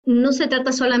no se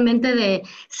trata solamente de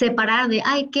separar de,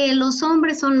 ay, que los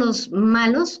hombres son los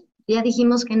malos. Ya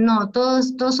dijimos que no,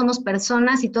 todos somos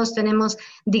personas y todos tenemos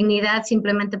dignidad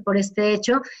simplemente por este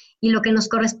hecho, y lo que nos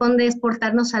corresponde es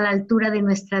portarnos a la altura de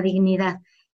nuestra dignidad.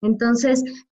 Entonces,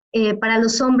 para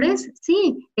los hombres,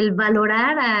 sí, el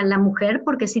valorar a la mujer,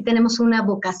 porque sí tenemos una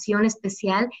vocación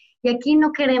especial, y aquí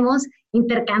no queremos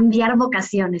intercambiar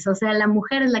vocaciones, o sea, la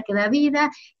mujer es la que da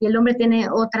vida y el hombre tiene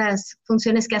otras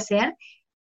funciones que hacer,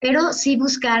 pero sí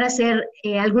buscar hacer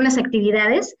algunas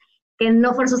actividades que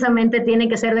no forzosamente tienen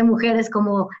que ser de mujeres,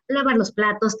 como lavar los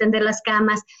platos, tender las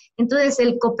camas. Entonces,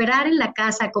 el cooperar en la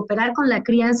casa, cooperar con la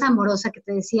crianza amorosa que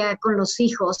te decía, con los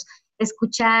hijos,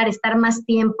 escuchar, estar más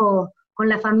tiempo con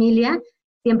la familia,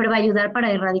 siempre va a ayudar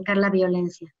para erradicar la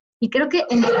violencia. Y creo que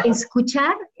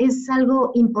escuchar es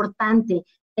algo importante.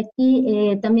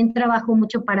 Aquí también trabajo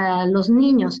mucho para los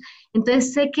niños.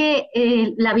 Entonces sé que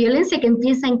la violencia que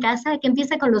empieza en casa, que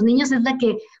empieza con los niños, es la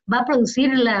que va a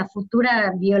producir la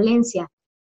futura violencia.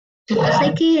 Entonces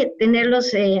hay que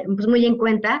tenerlos pues muy en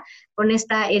cuenta con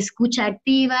esta escucha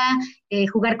activa,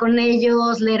 jugar con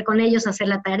ellos, leer con ellos, hacer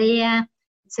la tarea,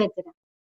 etcétera.